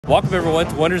Welcome everyone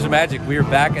to Wonders of Magic. We are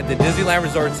back at the Disneyland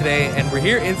Resort today and we're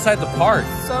here inside the park.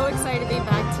 So excited to be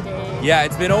back today. Yeah,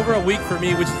 it's been over a week for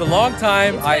me, which is a long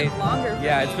time. It's been longer for me.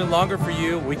 It's been longer for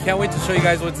you. We can't wait to show you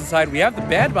guys what's inside. We have the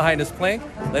band behind us playing.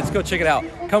 Let's go check it out.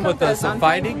 Come with us on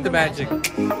Finding the Magic.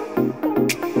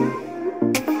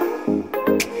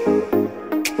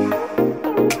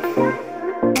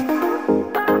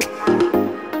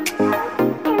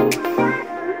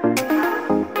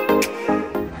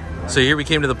 So here we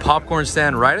came to the popcorn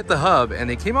stand right at the hub, and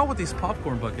they came out with these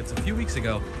popcorn buckets a few weeks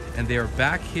ago, and they are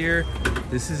back here.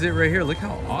 This is it right here. Look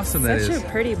how awesome that is. Such a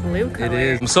pretty blue color. It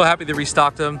is. I'm so happy they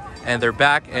restocked them, and they're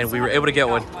back, and we were able to get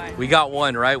one. We got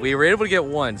one, right? We were able to get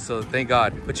one, so thank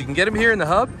God. But you can get them here in the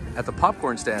hub at the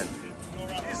popcorn stand.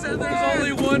 He said there's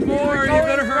only one more. You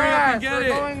better hurry up and get it.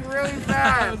 They're going really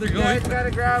fast. They're going. You guys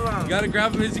gotta grab them. You gotta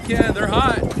grab them as you can. They're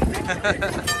hot.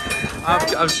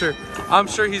 I'm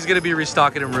sure he's gonna be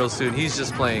restocking them real soon. He's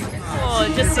just playing.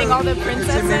 Cool, just seeing all the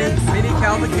princesses. Mini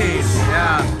cavalcade.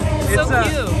 Yeah. So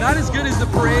cute. Not as good as the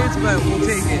parades, but we'll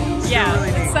take it. It's Yeah,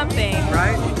 really neat, it's something.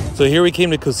 right? So here we came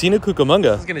to Cocina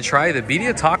Cucamonga. He's gonna try the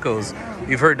birria tacos.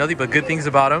 You've heard nothing but good things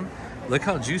about them. Look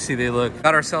how juicy they look.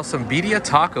 Got ourselves some birria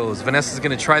tacos. Vanessa's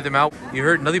gonna try them out. You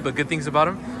heard nothing but good things about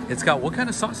them. It's got, what kind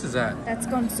of sauce is that? That's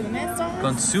consomme sauce.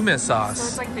 Consomme sauce. So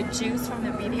it's like the juice from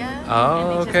the birria.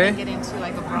 Oh, and they okay. just make it into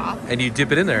like a broth. And you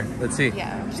dip it in there. Let's see.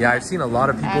 Yeah. Yeah, I've seen a lot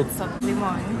of people. Add some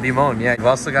limon. Limon, yeah. We've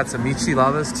also got some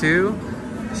micheladas too.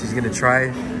 She's gonna try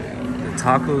the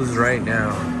tacos right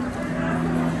now.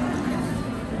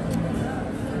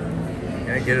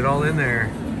 Gotta get it all in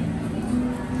there.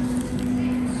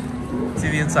 See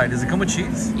the inside. Does it come with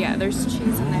cheese? Yeah, there's cheese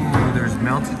in there. Ooh, there's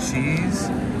melted cheese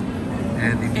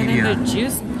and the And birria. then the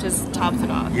juice just tops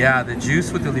it off. Yeah, the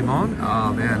juice with the limon.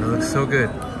 Oh man, it looks so good.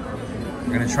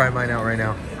 I'm gonna try mine out right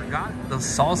now. Forgot the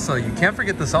salsa. You can't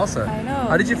forget the salsa. I know.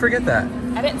 How did you forget that?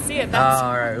 I didn't see it. Oh, That's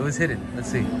all right, it was hidden. Let's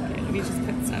see. maybe just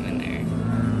put some in there.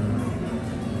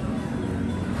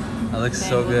 That looks Then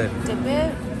so we'll good. Dip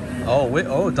it. Oh, wait.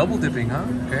 Oh, double dipping, huh?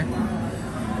 Okay.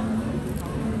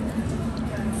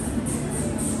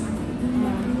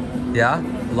 Yeah,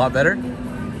 a lot better.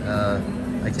 I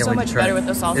can't So wait much to try. better with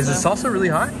the salsa. Is the salsa really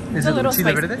hot? Is It's a little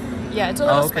chile spicy. verde? Yeah, it's a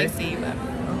little okay. spicy, but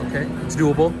Okay, it's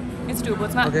doable. it's doable.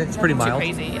 It's not. Okay, it's pretty nothing mild.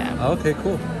 Too crazy, yeah. Okay,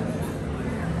 cool.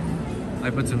 I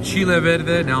put some chile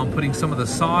verde. Now I'm putting some of the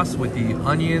sauce with the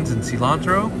onions and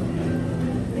cilantro.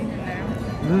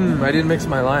 I didn't mix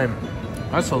my lime.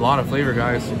 That's a lot of flavor,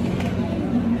 guys.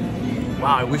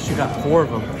 Wow, I wish you got 4 of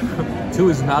them. 2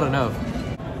 is not enough.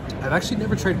 I've actually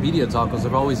never tried birria tacos.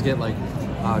 I've always get like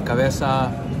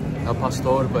cabeza, al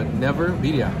pastor, but never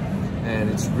birria. And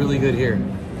it's really good here.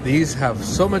 These have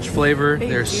so much flavor.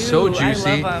 They're so juicy.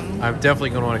 I love them. I'm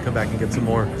definitely going to want to come back and get some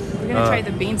more. We're gonna try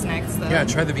the beans next, though. Yeah,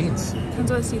 try the beans.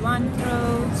 Comes with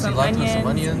cilantro, some onions. Some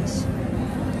onions.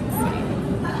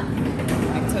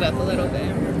 Mix it up a little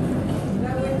bit.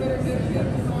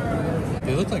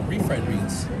 They look like refried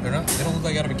beans. They don't look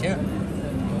like out of a can.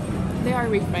 They are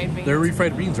refried beans. They're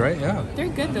refried beans, right? Yeah. They're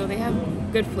good though. They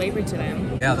have good flavor to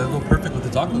them. Yeah, they'll go perfect with the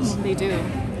tacos. They do.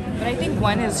 But I think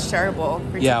one is shareable.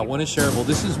 For Yeah, two. one is shareable.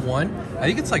 This is one. I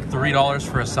think it's like $3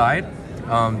 for a side.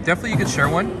 Definitely you could share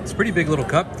one. It's a pretty big little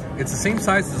cup. It's the same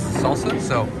size as the salsa.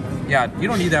 So yeah, you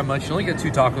don't need that much. You only get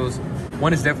 2 tacos.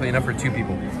 One is definitely enough for 2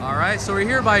 people. All right, so we're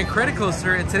here by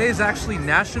Incredicoaster, and today is actually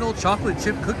National Chocolate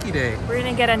Chip Cookie Day. We're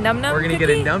gonna get a num num. We're gonna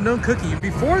get a num num cookie.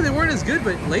 Before they weren't as good,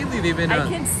 but lately they've been. I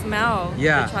can smell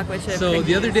the chocolate chip. So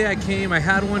the other day I came, I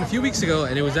had one a few weeks ago,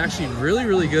 and it was actually really,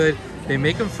 really good. They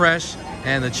make them fresh,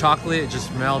 and the chocolate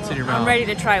just melts in your mouth. I'm ready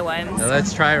to try one. Now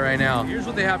let's try it right now. Here's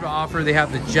what they have to offer. They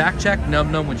have the Jack Jack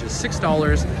Num Num, which is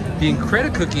 $6, the Incredi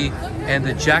Cookie, and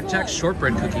the Jack Jack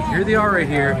Shortbread Cookie. Here they are right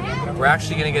here. We're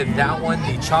actually gonna get that one,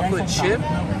 the chocolate chip,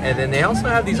 and then they also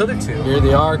have these other 2. Here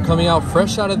they are, coming out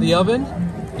fresh out of the oven.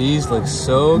 These look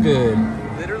so good.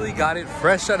 Literally got it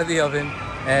fresh out of the oven,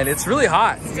 and it's really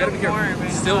hot. You gotta be careful.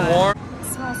 Still warm. It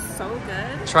smells so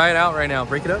good. Try it out right now.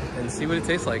 Break it up and see what it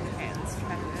tastes like. Okay, let's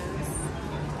try this.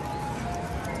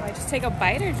 Do I just take a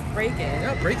bite or just break it?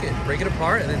 Yeah, break it. Break it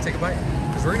apart and then take a bite.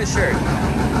 Because we're gonna share it.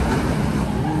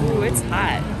 Ooh, it's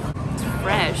hot. It's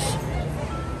fresh.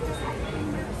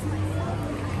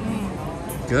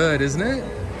 Good, isn't it?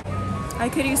 I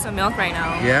could use some milk right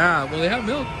now. Yeah, well they have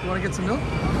milk. You wanna get some milk?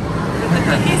 But the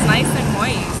cookie's nice and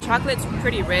moist. Chocolate's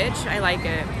pretty rich. I like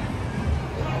it.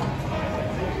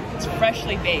 It's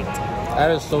freshly baked.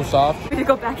 That is so soft. I'm gonna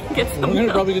go back and get some I'm gonna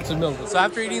milk. probably get some milk. So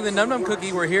after eating the Num Num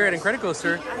cookie, we're here at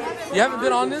Incredicoaster. You haven't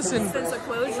been on this in... Since the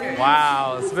closure.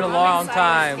 Wow, it's been a long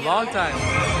time. Long time.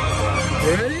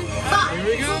 You ready? Here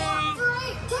we go.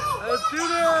 Let's do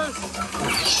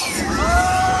this!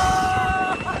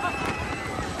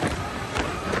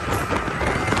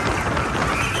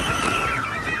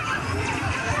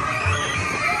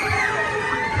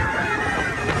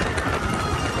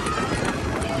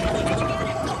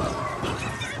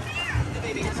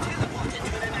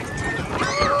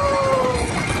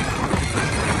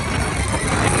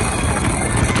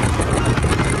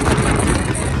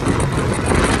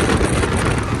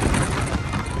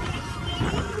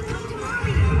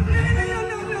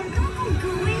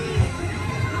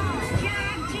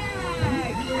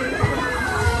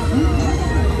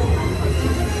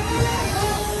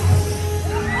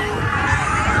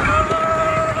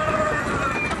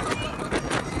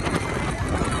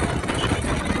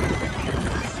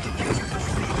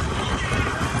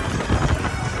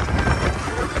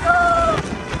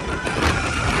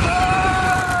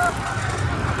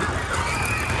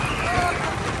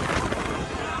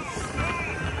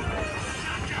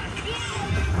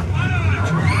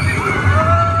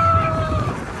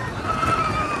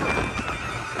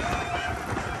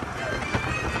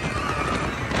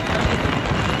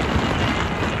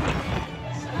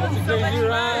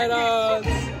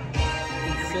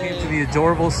 The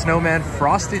adorable snowman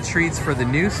frosted treats for the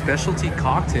new specialty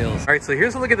cocktails. All right, so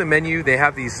here's a look at the menu. They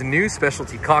have these new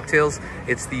specialty cocktails.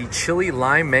 It's the chili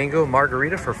lime mango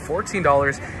margarita for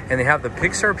 $14, and they have the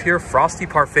Pixar Pure Frosty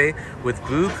Parfait with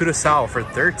blue curacao for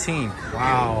 $13.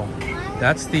 Wow,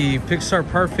 that's the Pixar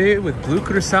Parfait with blue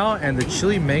curacao and the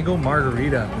chili mango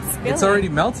margarita. It's already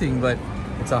melting, but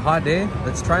it's a hot day.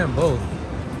 Let's try them both.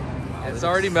 It's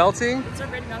already melting. It's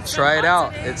already melting. Try it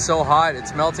out. Today. It's so hot.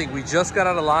 It's melting. We just got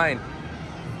out of line.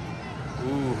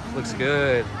 Ooh, looks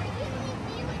good.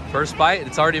 First bite.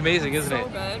 It's already amazing, isn't it? So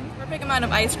good. Perfect amount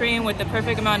of ice cream with the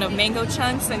perfect amount of mango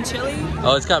chunks and chili.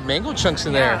 Oh, it's got mango chunks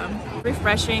in there.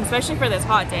 Refreshing, especially for this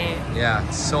hot day. Yeah,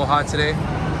 it's so hot today.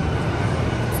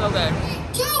 So good.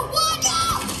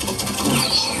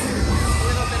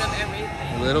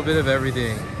 A little bit of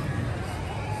everything.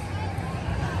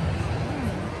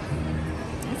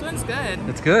 This one's good.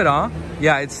 It's good, huh?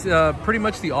 Yeah, it's pretty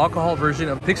much the alcohol version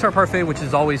of Pixar Parfait, which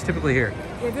is always typically here.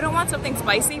 Yeah, if you don't want something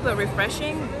spicy but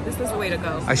refreshing, this is the way to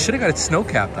go. I should have got it snow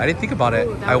capped. I didn't think about it.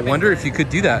 I wonder if you could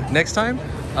do that next time.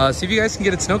 See if you guys can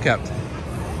get it snow capped.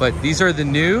 But these are the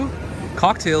new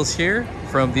cocktails here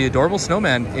from the adorable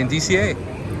snowman in DCA.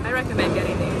 I recommend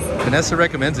getting these. Vanessa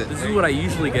recommends it. This is what I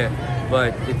usually get,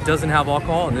 but it doesn't have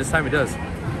alcohol, and this time it does.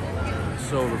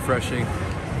 So refreshing.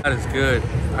 That is good.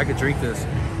 I could drink this.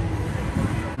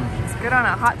 It's good on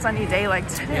a hot sunny day like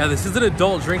today. Yeah, this is an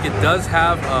adult drink. It does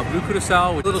have blue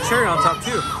curacao with a little cherry on top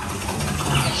too.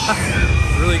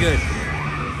 Really good.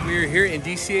 We're here in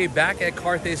DCA back at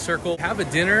Carthay Circle. Have a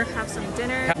dinner. Have some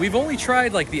dinner. We've only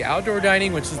tried like the outdoor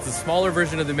dining, which is the smaller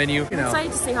version of the menu. I'm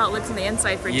excited to see how it looks on the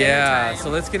inside for dinner Yeah, time. so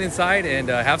let's get inside and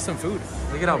have some food.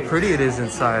 Look at how pretty it is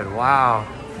inside. Wow.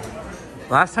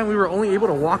 Last time we were only able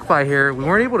to walk by here. We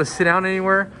weren't able to sit down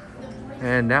anywhere.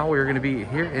 And now we're gonna be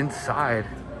here inside.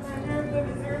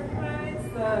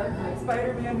 The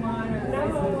Spider-Man one.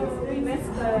 No, we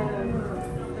missed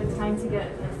the time to get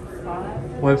a spot.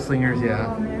 Web slingers,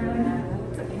 yeah.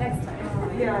 Okay, next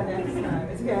time. Yeah, next time.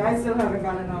 It's okay. I still haven't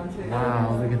gotten on to it.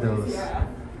 Wow, look at those. Yeah.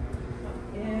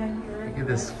 Look at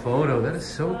this photo. That is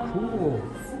so cool.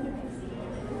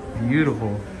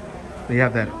 Beautiful. They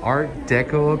have that Art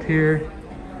Deco up here.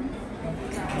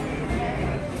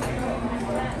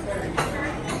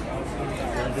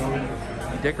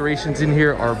 Decorations in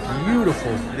here are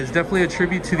beautiful. It is definitely a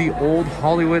tribute to the old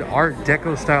Hollywood Art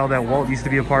Deco style that Walt used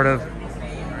to be a part of. All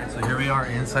right, so here we are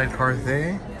inside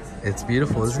Carthay. It's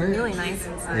beautiful, isn't it? Really nice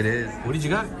inside. It is. What did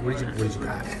you got? What did you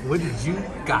got? What did you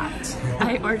got?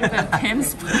 I ordered a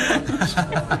Pim's Punch.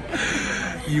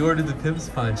 You ordered the Pim's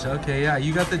Punch. Okay, yeah.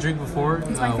 You got the drink before.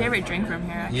 It's my favorite drink from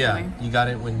here, actually. Yeah, you got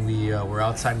it when we were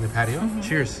outside in the patio.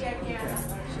 Cheers.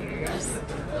 Cheers.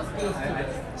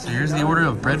 So here's the order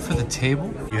of bread for the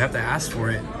table. You have to ask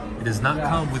for it. It does not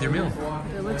come with your meal.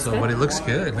 It looks So, good. but it looks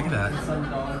good. Look at that. All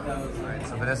right,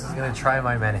 so Vanessa's gonna try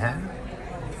my Manhattan.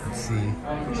 Let's see.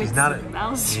 She's not a...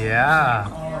 Smells.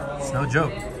 Yeah. It's no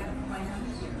joke.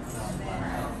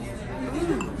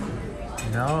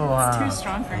 No. It's too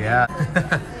strong for me. Yeah.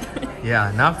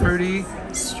 Yeah, not fruity.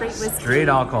 Straight whiskey. Straight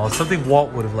alcohol. Something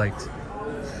Walt would have liked.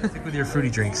 Stick with your fruity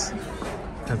drinks.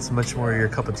 That's much more your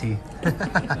cup of tea.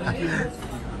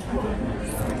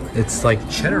 It's like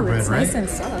cheddar bread, it's right? nice and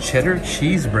soft. Cheddar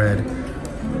cheese bread.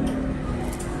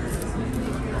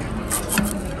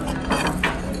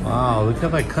 Wow, look how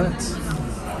that cuts.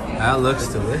 That looks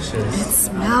delicious. It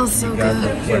smells so Got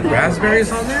good. the, what,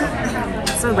 raspberries on there?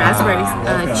 So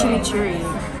raspberries, chili cherry.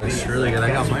 It's really good. I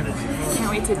got mine.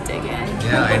 like to dig in.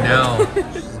 Yeah, I know.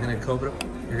 She's gonna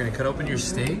you're gonna cut open your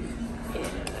steak. Yeah.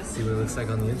 See what it looks like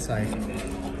on the inside.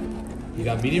 You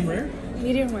got medium rare?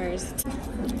 Medium rares.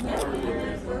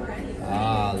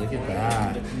 Ah, look at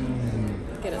that.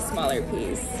 Get a smaller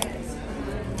piece.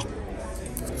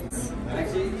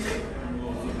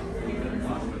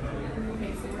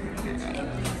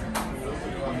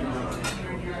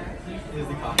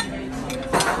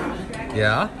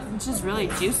 Yeah? It's just really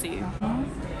juicy.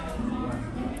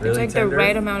 Really It's like tender? the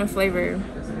right amount of flavor.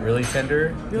 Really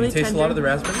tender? Really you taste tender. a lot of the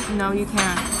raspberry? No, you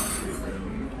can't.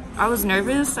 I was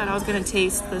nervous that I was gonna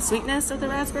taste the sweetness of the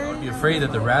raspberry. You're afraid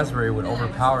that the raspberry would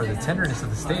overpower the tenderness of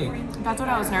the steak. That's what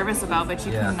I was nervous about, but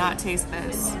you Yeah. cannot taste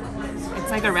this.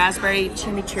 It's like a raspberry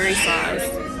chimichurri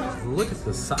sauce. Look at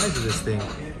the size of this thing.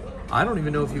 I don't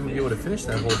even know if you would be able to finish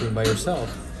that whole thing by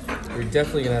yourself. You're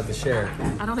definitely gonna have to share.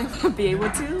 I don't think I'll be able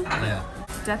to. Yeah.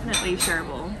 Definitely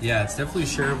shareable. Yeah, it's definitely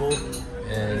shareable.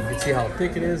 And you can see how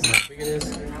thick it is and how big it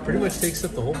is. Pretty much takes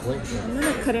up the whole plate. I'm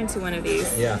gonna cut into one of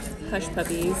these. Yeah. Hush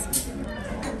puppies. What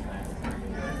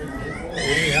do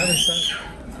we have inside?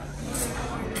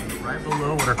 Right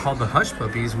below what are called the hush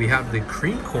puppies, we have the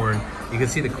cream corn. You can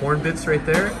see the corn bits right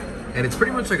there. And it's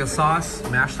pretty much like a sauce,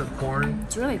 mashed up corn.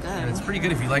 It's really good. And it's pretty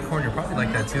good. If you like corn, you'll probably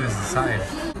like that too as a side.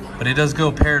 But it does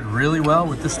go paired really well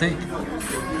with the steak.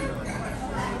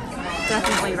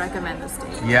 Definitely recommend the steak.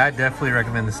 Yeah, I definitely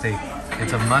recommend the steak.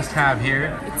 It's a must-have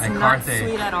here It's at not Carthay.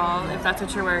 sweet at all, if that's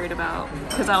what you're worried about.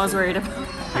 Because I was worried about.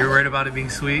 You're worried about it being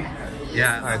sweet?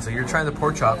 Yeah. All right, so you're trying the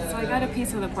pork chop. So I got a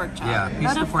piece of the pork chop. Yeah, piece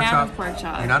Not of a the pork fan chop. of pork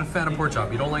chop. You're not a fan of pork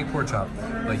chop. You don't like pork chop.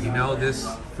 But you know this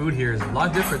food here is a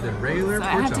lot different than regular So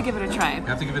pork I have chop. to give it a try. You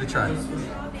have to give it a try.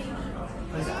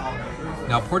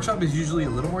 Now, pork chop is usually a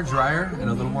little more drier and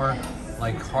a little more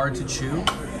like hard to chew,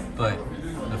 but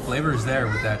the flavor is there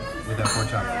with that pork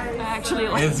chop. I actually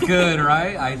like It's it. good,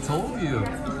 right? I told you.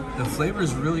 The flavor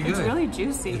is really good. It's really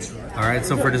juicy. All right,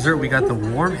 so for dessert, we got the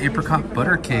warm apricot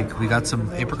butter cake. We got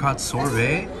some apricot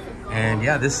sorbet. And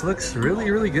yeah, this looks really,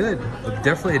 really good.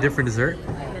 Definitely a different dessert.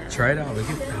 Try it out. Look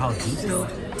at how detailed.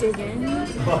 Dig in.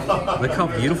 Look how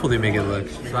beautiful they make it look.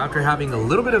 So after having a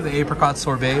little bit of the apricot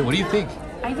sorbet, what do you think?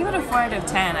 I give it a 4 out of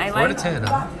 10. 4 out of 10,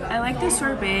 huh? I like the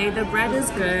sorbet. The bread is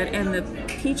good and the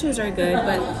peaches are good,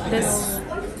 but this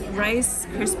rice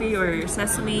crispy or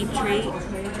sesame treat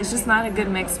is just not a good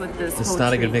mix with this It's whole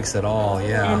not a treat. good mix at all,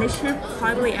 yeah. And they should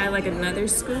probably add like another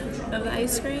scoop of the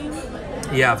ice cream.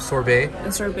 Yeah, sorbet.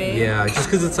 The sorbet. Yeah, just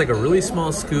because it's like a really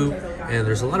small scoop and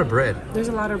there's a lot of bread. There's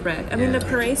a lot of bread. I mean, Yeah. the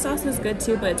puree sauce is good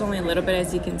too, but it's only a little bit,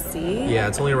 as you can see. Yeah,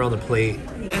 it's only around the plate,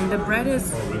 And the bread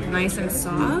is nice and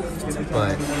soft,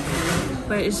 but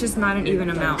but it's just not an even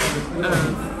amount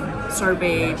of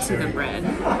sorbet to the bread.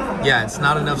 yeah, it's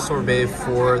not enough sorbet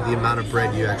for the amount of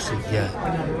bread you actually get.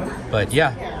 But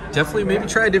yeah, definitely maybe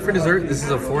try a different dessert. This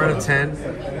is a 4 out of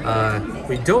 10.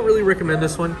 We don't really recommend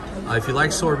this one. If you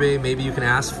like sorbet, maybe you can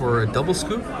ask for a double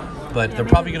scoop, but they're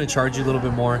probably going to charge you a little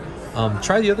bit more.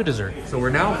 Try the other dessert. So we're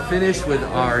now finished with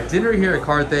our dinner here at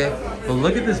Carthay, but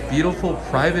look at this beautiful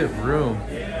private room.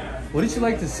 Would you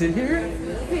like to sit here? It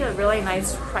would be a really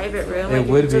nice private room. It Like,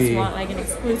 would you just be. want like an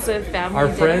exclusive family Our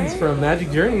dinner. friends from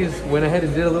Magic Journeys went ahead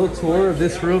and did a little tour of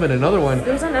this room and another one.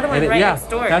 There's another one And right yeah, next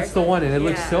door. that's the one, and it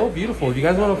looks Yeah. so beautiful. If you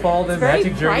guys want to follow them, very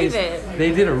Magic Journeys, private.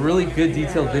 they did a really good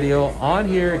detailed video on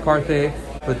here at Carthay.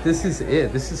 But this is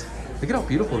it. Look at how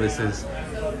beautiful this is.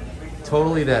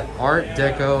 Totally that Art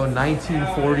Deco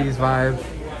 1940s vibe.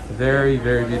 Very,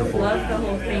 very beautiful. Love the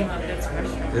whole theme of this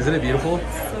restaurant. Isn't it beautiful? So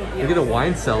beautiful. Look at the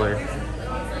wine cellar.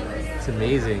 It's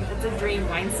amazing. It's a dream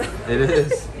wine cellar. It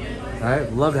is.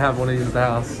 I'd love to have one of these at the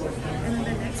house. And then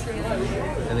the next room.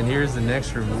 And then here's the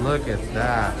next room. Look at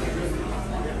that.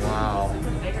 Wow.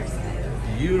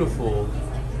 Beautiful.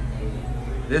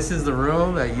 This is the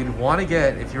room that you'd want to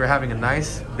get if you were having a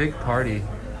nice big party.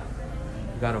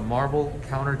 You got a marble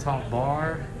countertop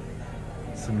bar,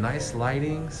 some nice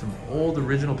lighting, some old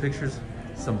original pictures,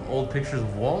 some old pictures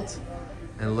of Walt.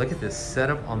 And look at this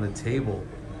setup on the table.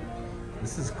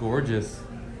 This is gorgeous.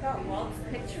 Got Walt's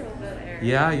picture over there.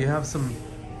 Yeah, you have some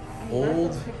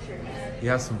old, Pictures. you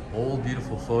have some old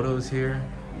beautiful photos here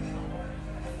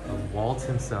of Walt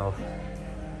himself.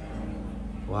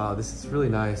 Wow, this is really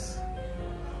nice.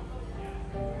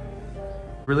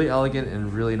 Really elegant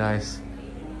and really nice.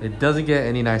 It doesn't get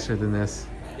any nicer than this.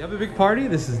 You have a big party?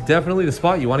 This is definitely the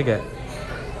spot you want to get.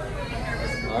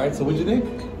 All right, so what'd you think?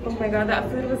 Oh my god, that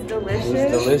food was delicious.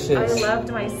 It was delicious. I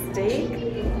loved my steak.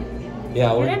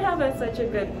 Yeah, You didn't have such a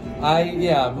good.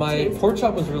 my pork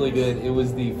chop was really good. It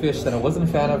was the fish that I wasn't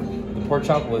a fan of. The pork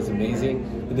chop was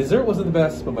amazing. The dessert wasn't the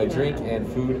best, but my drink and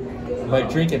food but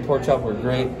drink and pork chop were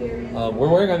great. We're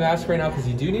wearing a mask right now because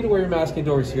you do need to wear your mask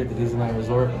indoors here at the Disneyland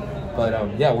Resort.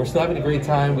 But yeah, we're still having a great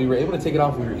time. We were able to take it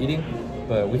off when we were eating,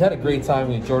 but we had a great time.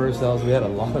 We enjoyed ourselves. We had a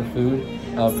lot of food.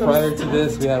 Prior to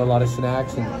this, we had a lot of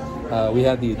snacks, and we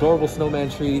had the adorable snowman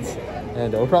treats.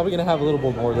 And we're probably gonna have a little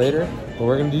bit more later, but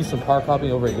we're gonna do some park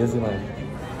hopping over at Disneyland.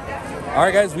 All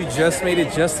right, guys, we just made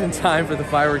it just in time for the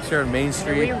fireworks here on Main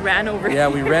Street. We ran over here. Yeah,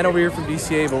 we ran over here from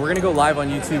DCA, but we're gonna go live on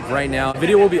YouTube right now. The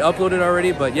video will be uploaded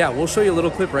already, but yeah, we'll show you a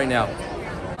little clip right now.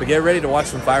 But get ready to watch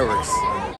some fireworks.